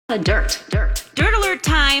Dirt alert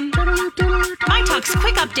time. My Talk's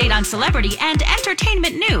quick update on celebrity and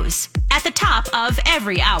entertainment news at the top of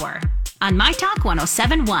every hour on My Talk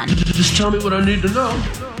 107.1. Just tell me what I need to know.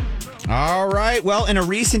 All right. Well, in a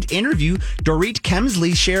recent interview, Dorit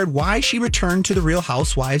Kemsley shared why she returned to The Real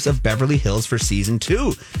Housewives of Beverly Hills for season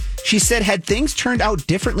 2. She said had things turned out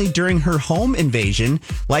differently during her home invasion,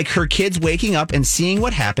 like her kids waking up and seeing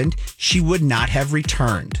what happened, she would not have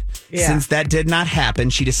returned. Yeah. Since that did not happen,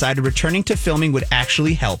 she decided returning to filming would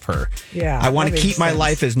actually help her. Yeah, I want to keep my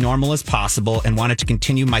life as normal as possible and wanted to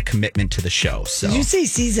continue my commitment to the show. So, did you say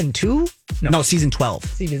season 2? No, season 12.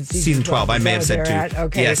 Season 12. I may have said 2.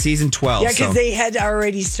 Okay. Yeah, season 12. Yeah, because they had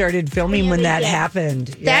already started filming when that happened.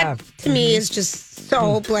 That, to me, is just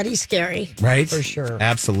so bloody scary. Right? For sure.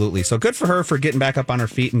 Absolutely. So good for her for getting back up on her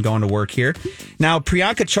feet and going to work here. Now,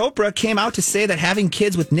 Priyanka Chopra came out to say that having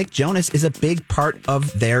kids with Nick Jonas is a big part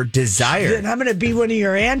of their desire. Then I'm going to be one of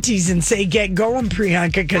your aunties and say, get going,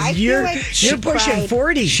 Priyanka, because you're pushing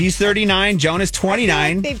 40. She's 39. Jonas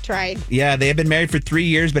 29. Like they've tried. Yeah, they have been married for 3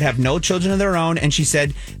 years, but have no children of their own. And she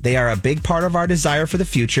said they are a big part of our desire for the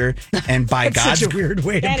future. And by God's such a weird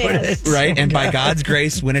way to put it, right? And by God's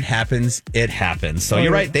grace, when it happens, it happens. So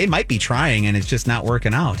you're right. They might be trying, and it's just not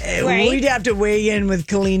working out. Right. We'd have to weigh in with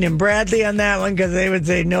Colleen and Bradley on that one because they would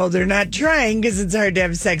say no, they're not trying because it's hard to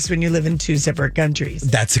have sex when you live in 2 separate countries.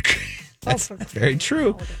 That's very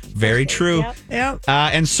true. Very true. Yep.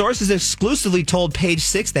 And sources exclusively told Page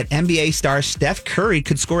Six that NBA star Steph Curry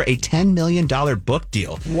could score a $10 million book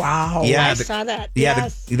deal. Wow. Yeah, I saw that. Yeah,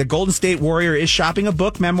 Yes. the Golden State Warrior is shopping a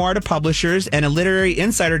book memoir to publishers, and a literary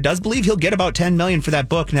insider does believe he'll get about $10 million for that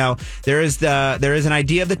book. Now, there is an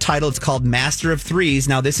idea of the title. It's called Master of Threes.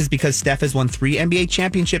 Now, this is because Steph has won 3 NBA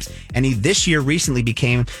championships, and he this year recently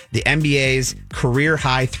became the NBA's career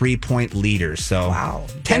high 3-point leader. So, wow,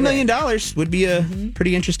 $10 million would be a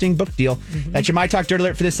pretty interesting book deal. That's your My Talk Dirt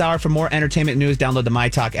Alert for this hour. For more entertainment news, download the My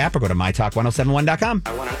Talk app or go to mytalk1071.com.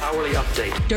 I want an hourly update.